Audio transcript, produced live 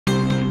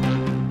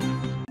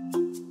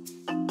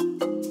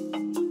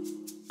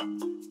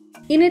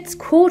In its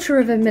quarter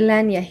of a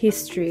millennia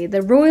history,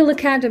 the Royal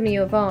Academy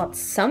of Art's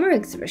summer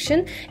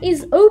exhibition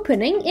is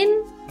opening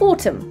in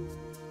autumn.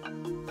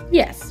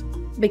 Yes,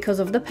 because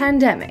of the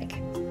pandemic.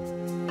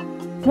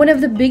 One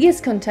of the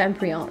biggest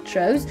contemporary art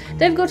shows,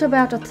 they've got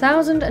about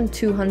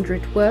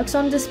 1,200 works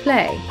on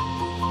display.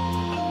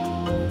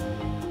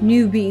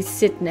 Newbies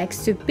sit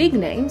next to big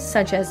names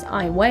such as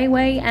Ai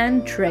Weiwei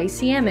and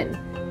Tracey Emin.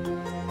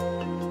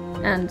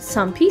 And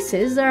some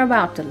pieces are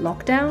about the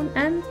lockdown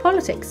and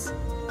politics.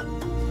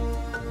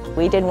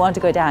 We didn't want to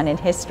go down in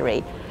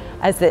history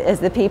as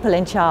the people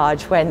in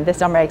charge when the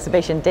summer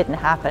exhibition didn't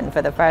happen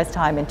for the first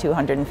time in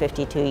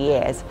 252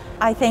 years.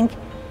 I think,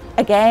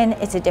 again,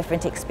 it's a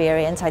different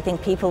experience. I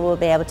think people will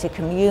be able to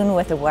commune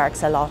with the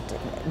works a lot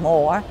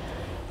more.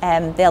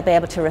 They'll be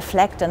able to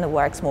reflect on the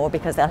works more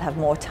because they'll have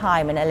more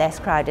time in a less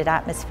crowded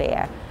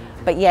atmosphere.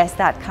 But yes,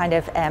 that kind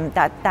of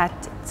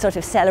that sort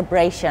of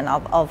celebration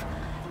of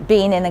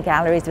being in the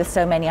galleries with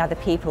so many other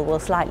people will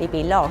slightly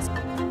be lost.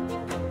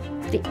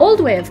 The old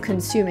way of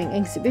consuming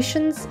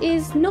exhibitions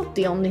is not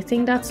the only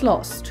thing that's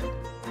lost.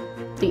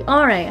 The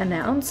RA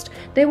announced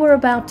they were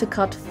about to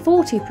cut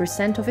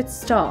 40% of its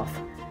staff.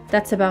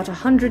 That's about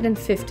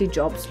 150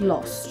 jobs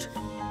lost.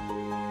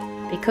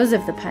 Because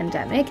of the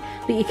pandemic,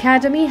 the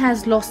Academy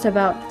has lost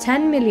about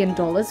 $10 million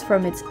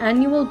from its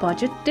annual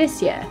budget this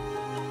year.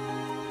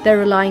 They're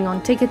relying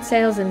on ticket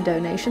sales and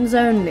donations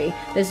only.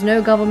 There's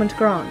no government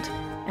grant.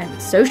 And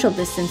social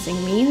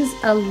distancing means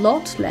a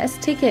lot less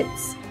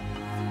tickets.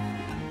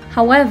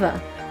 However,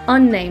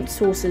 unnamed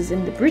sources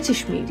in the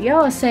British media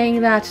are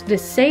saying that the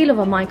sale of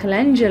a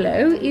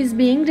Michelangelo is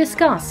being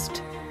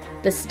discussed.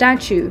 The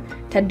statue,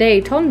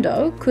 Taddei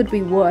Tondo, could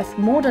be worth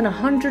more than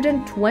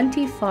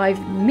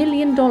 $125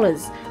 million,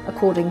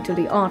 according to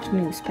the art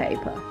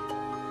newspaper.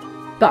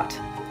 But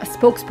a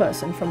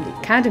spokesperson from the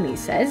Academy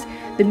says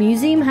the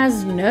museum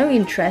has no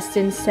interest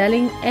in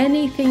selling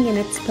anything in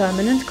its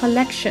permanent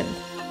collection,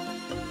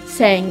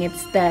 saying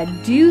it's their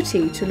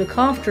duty to look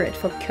after it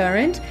for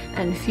current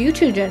and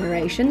future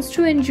generations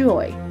to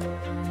enjoy.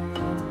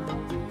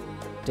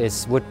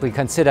 This would be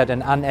considered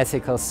an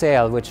unethical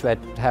sale, which would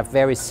have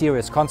very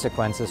serious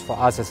consequences for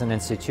us as an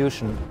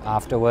institution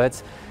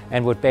afterwards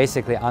and would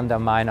basically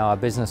undermine our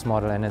business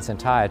model in its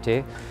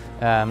entirety.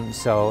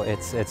 So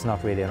it's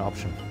not really an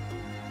option.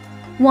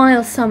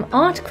 While some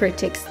art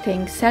critics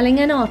think selling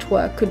an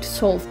artwork could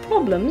solve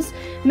problems,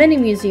 many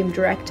museum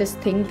directors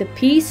think the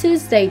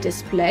pieces they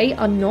display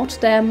are not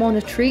their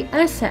monetary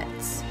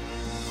assets.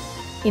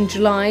 In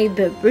July,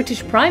 the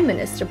British Prime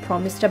Minister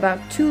promised about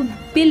 $2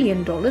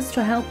 billion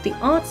to help the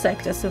art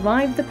sector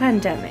survive the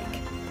pandemic.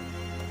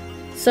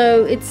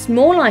 So it's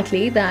more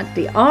likely that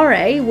the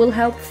RA will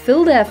help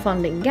fill their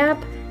funding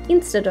gap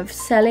instead of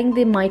selling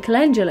the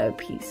Michelangelo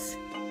piece.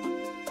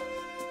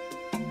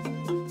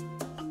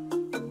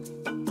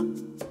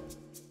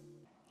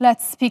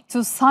 Let's speak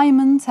to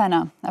Simon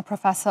Tenner, a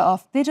professor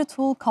of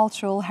digital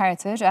cultural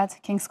heritage at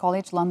King's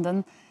College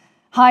London.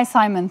 Hi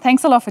Simon,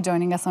 thanks a lot for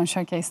joining us on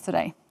Showcase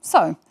today.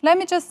 So let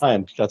me just I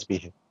am glad to be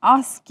here.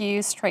 Ask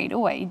you straight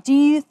away, do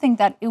you think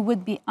that it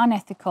would be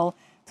unethical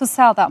to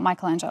sell that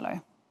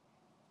Michelangelo?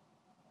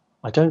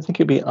 I don't think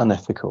it'd be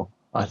unethical.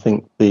 I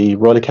think the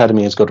Royal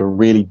Academy has got a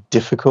really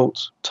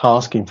difficult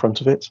task in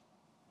front of it.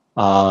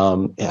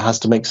 It has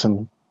to make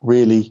some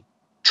really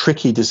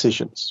tricky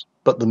decisions.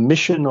 But the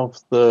mission of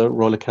the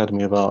Royal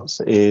Academy of Arts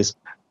is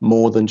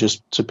more than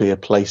just to be a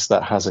place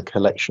that has a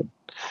collection.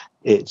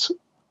 It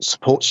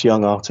supports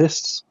young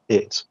artists.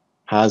 It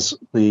has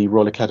the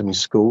Royal Academy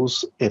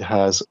schools. It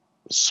has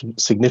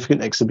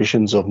significant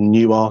exhibitions of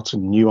new art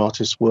and new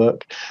artist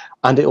work.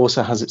 And it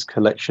also has its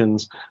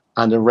collections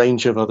and a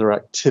range of other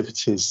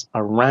activities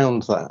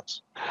around that.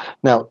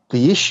 Now,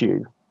 the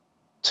issue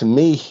to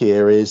me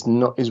here is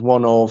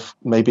one of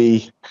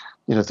maybe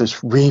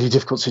this really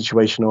difficult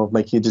situation of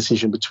making a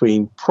decision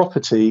between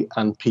property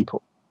and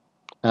people.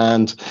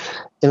 And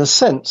in a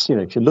sense,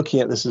 if you're looking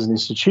at this as an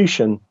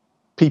institution,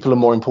 people are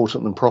more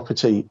important than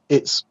property.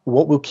 It's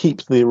what will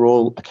keep the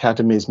Royal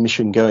Academy's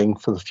mission going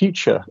for the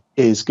future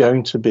is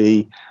going to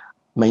be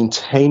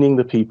maintaining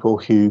the people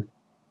who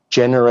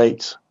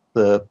generate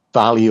the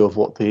value of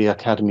what the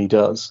Academy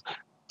does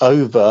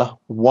over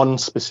one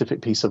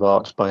specific piece of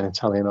art by an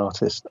Italian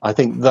artist. I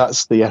think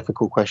that's the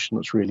ethical question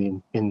that's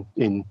really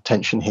in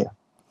tension here.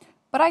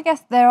 But I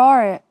guess there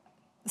are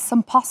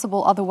some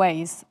possible other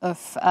ways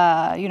of,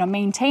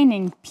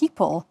 maintaining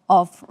people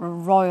of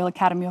Royal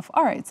Academy of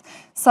Arts.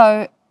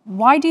 So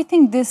why do you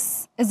think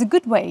this is a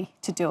good way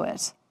to do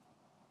it?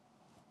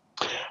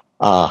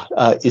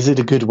 Is it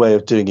a good way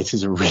of doing it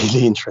is a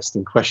really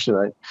interesting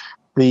question.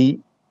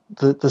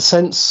 The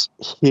sense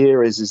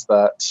here is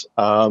that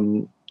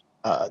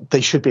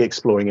they should be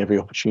exploring every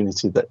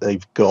opportunity that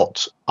they've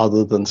got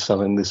other than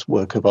selling this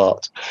work of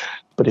art.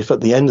 But if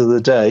at the end of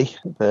the day,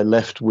 they're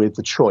left with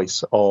the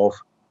choice of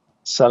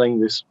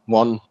selling this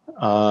one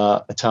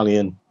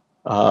Italian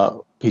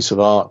piece of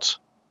art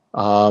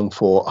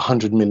for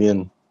 £100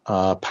 million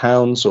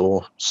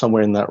or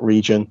somewhere in that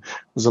region,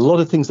 there's a lot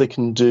of things they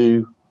can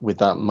do with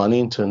that money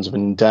in terms of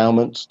an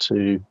endowment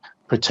to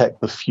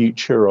protect the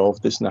future of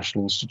this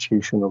national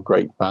institution of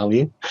great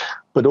value.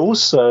 But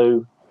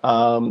also,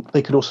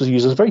 they could also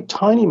use a very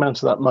tiny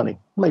amount of that money,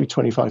 maybe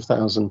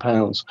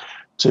 £25,000,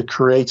 to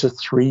create a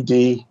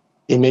 3D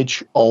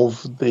image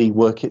of the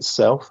work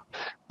itself.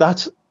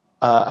 That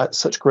at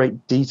such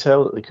great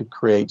detail that they could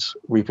create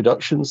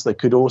reproductions. They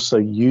could also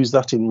use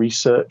that in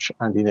research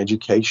and in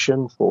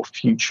education for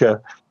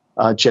future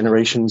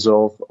generations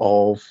of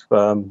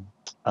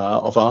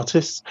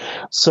artists.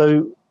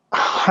 So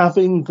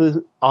having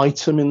the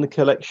item in the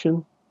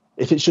collection,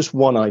 if it's just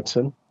one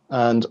item,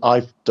 and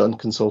I've done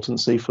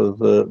consultancy for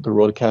the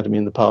Royal Academy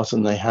in the past,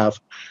 and they have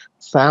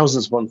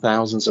thousands upon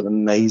thousands of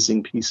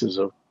amazing pieces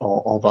of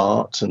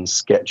art and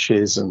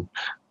sketches and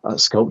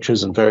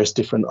sculptures and various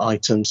different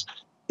items.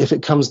 If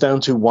it comes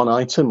down to one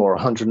item or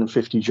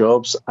 150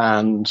 jobs,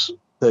 and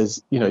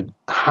there's,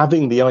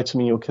 having the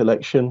item in your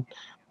collection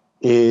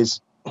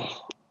it's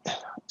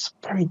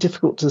very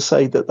difficult to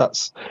say that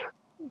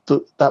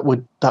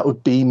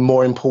would be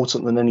more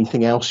important than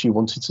anything else you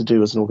wanted to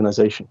do as an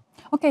organization.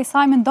 Okay,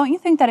 Simon, don't you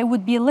think that it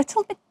would be a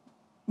little bit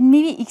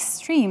maybe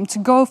extreme to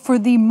go for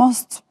the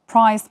most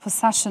prized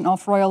possession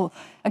of Royal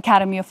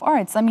Academy of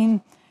Arts? I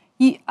mean,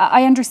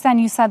 I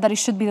understand you said that it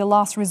should be the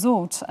last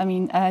resort. I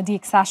mean,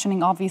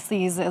 deaccessioning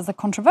obviously is a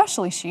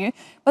controversial issue,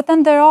 but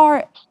then there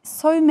are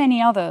so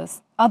many other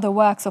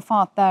works of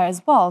art there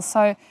as well.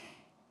 So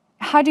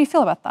how do you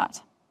feel about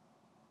that?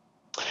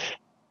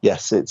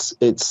 Yes, it's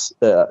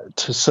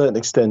to a certain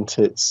extent,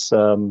 it's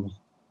an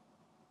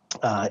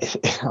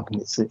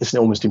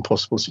almost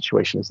impossible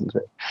situation, isn't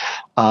it?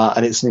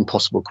 And it's an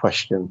impossible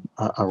question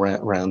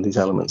around these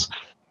elements.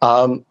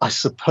 I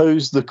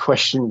suppose the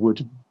question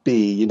would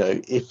be,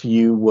 if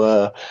you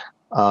were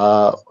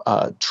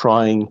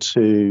trying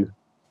to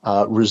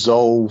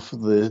resolve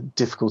the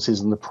difficulties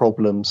and the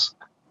problems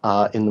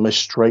in the most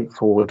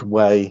straightforward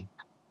way,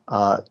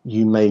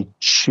 you may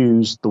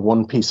choose the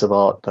one piece of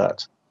art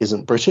that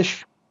isn't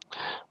British.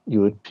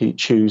 You would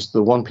choose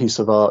the one piece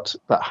of art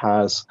that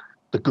has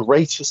the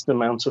greatest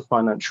amount of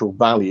financial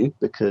value,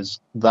 because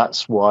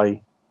that's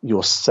why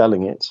you're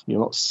selling it.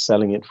 You're not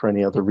selling it for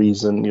any other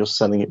reason. You're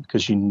selling it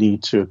because you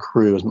need to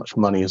accrue as much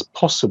money as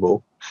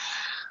possible.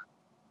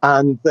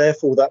 And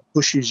therefore, that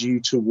pushes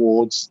you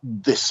towards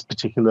this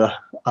particular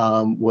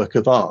work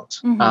of art.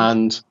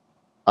 Mm-hmm.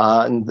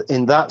 And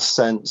in that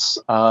sense,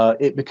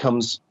 it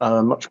becomes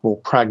a much more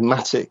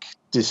pragmatic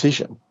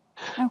decision.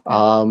 Okay.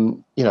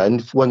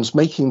 And if one's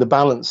making the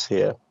balance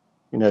here,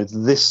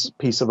 this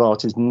piece of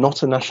art is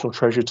not a national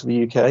treasure to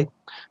the UK.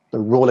 The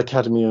Royal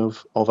Academy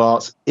of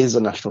Arts is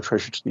a national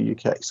treasure to the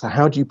UK. So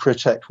how do you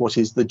protect what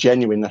is the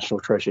genuine national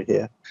treasure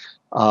here?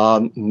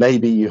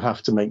 Maybe you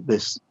have to make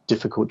this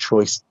difficult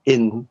choice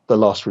in the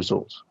last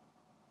resort.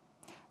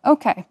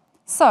 Okay.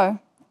 So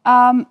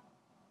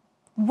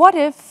what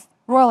if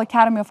Royal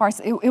Academy of Arts,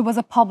 it was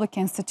a public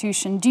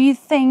institution? Do you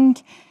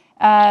think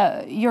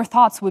your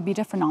thoughts would be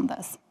different on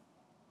this?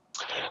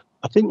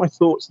 I think my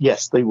thoughts,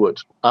 yes, they would.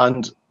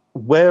 And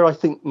where I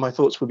think my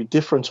thoughts would be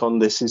different on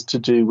this is to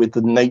do with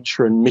the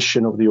nature and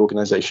mission of the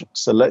organisation.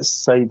 So let's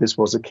say this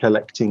was a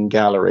collecting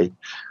gallery,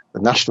 the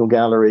National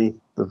Gallery,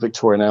 the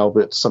Victoria and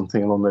Albert,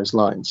 something along those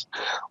lines,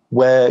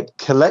 where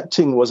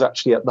collecting was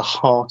actually at the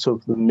heart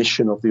of the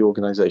mission of the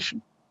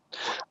organisation,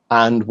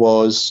 and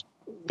was,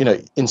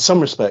 in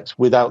some respects,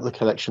 without the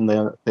collection, they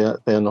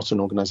are not an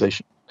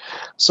organisation.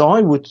 So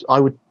I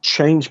would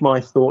change my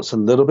thoughts a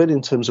little bit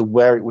in terms of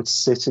where it would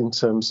sit in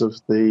terms of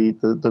the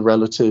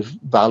relative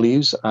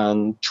values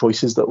and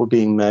choices that were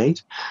being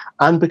made,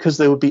 and because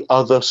there would be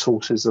other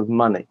sources of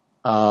money.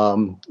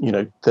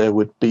 There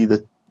would be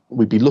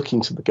we'd be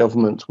looking to the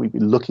government, we'd be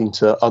looking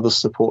to other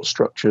support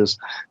structures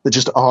that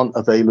just aren't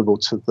available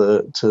to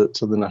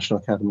the National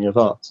Academy of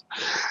Arts.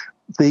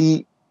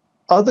 The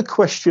other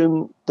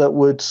question that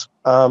would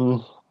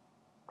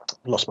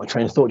lost my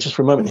train of thought just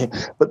for a moment here.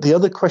 But the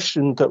other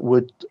question that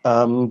would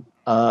come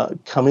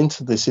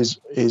into this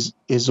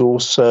is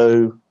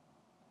also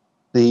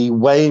the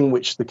way in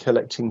which the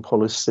collecting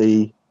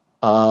policy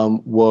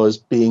was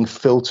being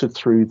filtered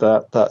through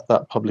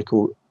that public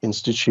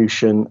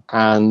institution,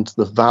 and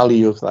the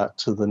value of that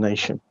to the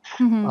nation.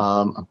 Mm-hmm.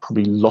 I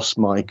probably lost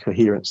my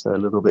coherence there a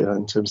little bit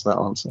in terms of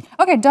that answer.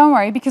 Okay, don't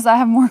worry, because I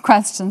have more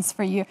questions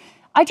for you.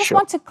 I just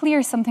want to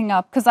clear something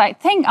up, because I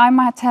think I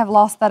might have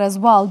lost that as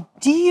well.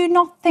 Do you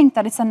not think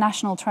that it's a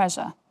national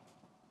treasure?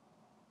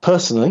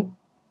 Personally,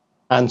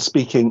 and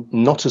speaking,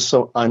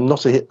 I'm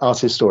not an art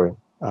historian.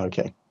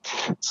 Okay,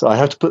 so I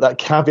have to put that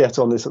caveat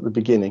on this at the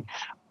beginning.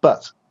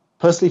 But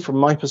personally, from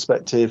my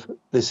perspective,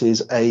 this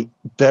is a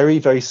very,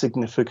 very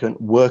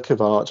significant work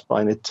of art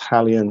by an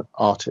Italian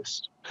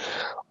artist.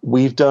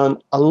 We've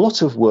done a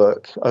lot of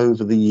work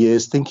over the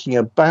years thinking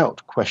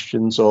about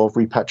questions of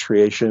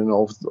repatriation,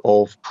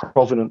 of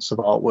provenance of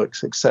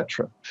artworks,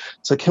 etc.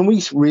 So can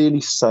we really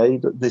say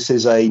that this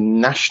is a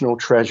national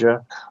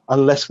treasure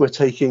unless we're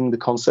taking the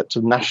concept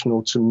of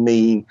national to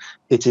mean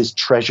it is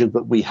treasure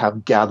that we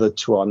have gathered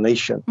to our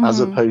nation,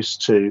 as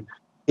opposed to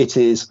it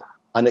is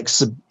an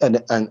expression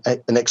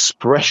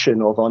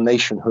of our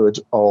nationhood,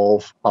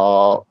 of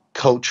our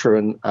culture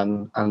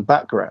and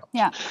background.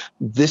 Yeah.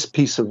 This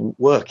piece of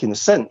work, in a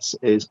sense,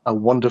 is a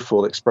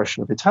wonderful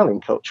expression of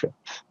Italian culture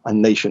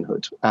and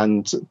nationhood,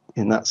 and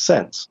in that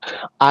sense.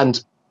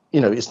 And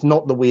it's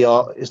not that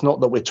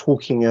we're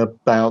talking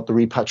about the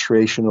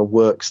repatriation of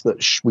works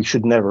that we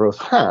should never have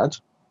had,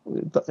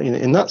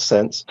 in that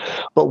sense,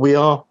 but we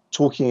are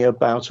talking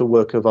about a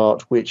work of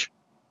art which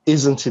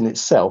isn't in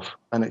itself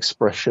an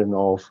expression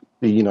of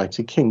the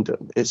United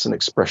Kingdom. It's an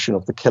expression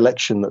of the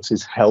collection that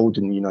is held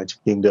in the United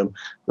Kingdom.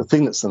 The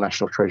thing that's the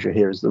national treasure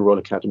here is the Royal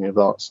Academy of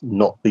Arts,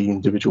 not the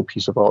individual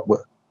piece of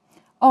artwork.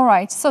 All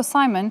right. So,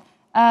 Simon,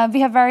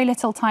 we have very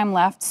little time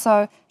left.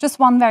 So just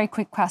one very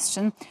quick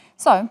question.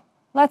 So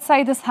let's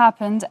say this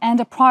happened and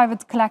a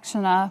private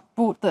collectioner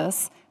bought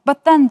this,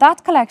 but then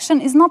that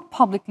collection is not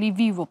publicly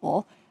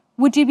viewable.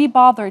 Would you be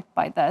bothered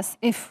by this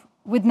if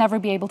we'd never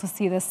be able to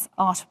see this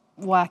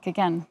artwork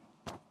again?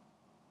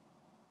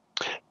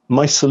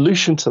 My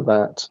solution to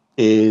that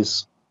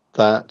is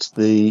that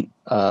the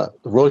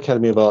Royal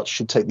Academy of Arts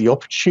should take the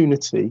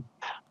opportunity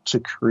to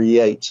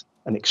create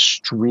an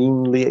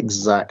extremely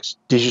exact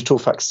digital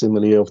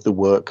facsimile of the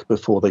work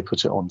before they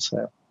put it on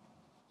sale.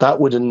 That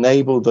would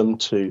enable them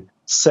to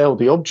sell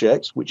the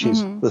object, which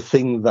is the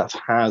thing that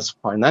has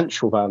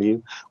financial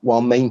value,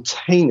 while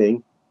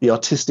maintaining the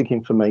artistic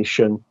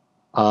information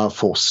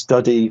for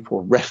study,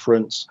 for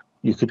reference.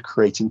 You could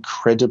create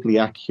incredibly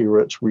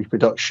accurate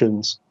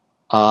reproductions,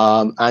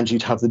 and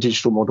you'd have the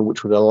digital model,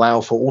 which would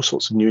allow for all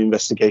sorts of new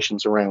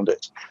investigations around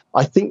it.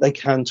 I think they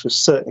can, to a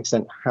certain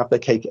extent, have their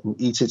cake and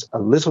eat it a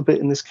little bit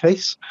in this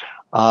case,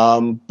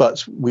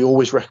 but we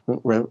always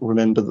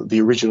remember that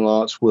the original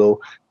art will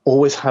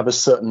always have a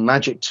certain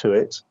magic to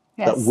it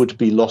that would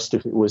be lost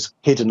if it was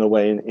hidden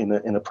away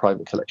in a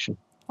private collection.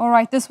 All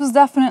right, this was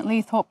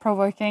definitely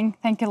thought-provoking.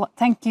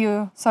 Thank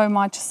you so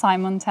much,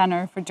 Simon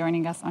Tanner, for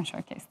joining us on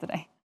Showcase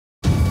today.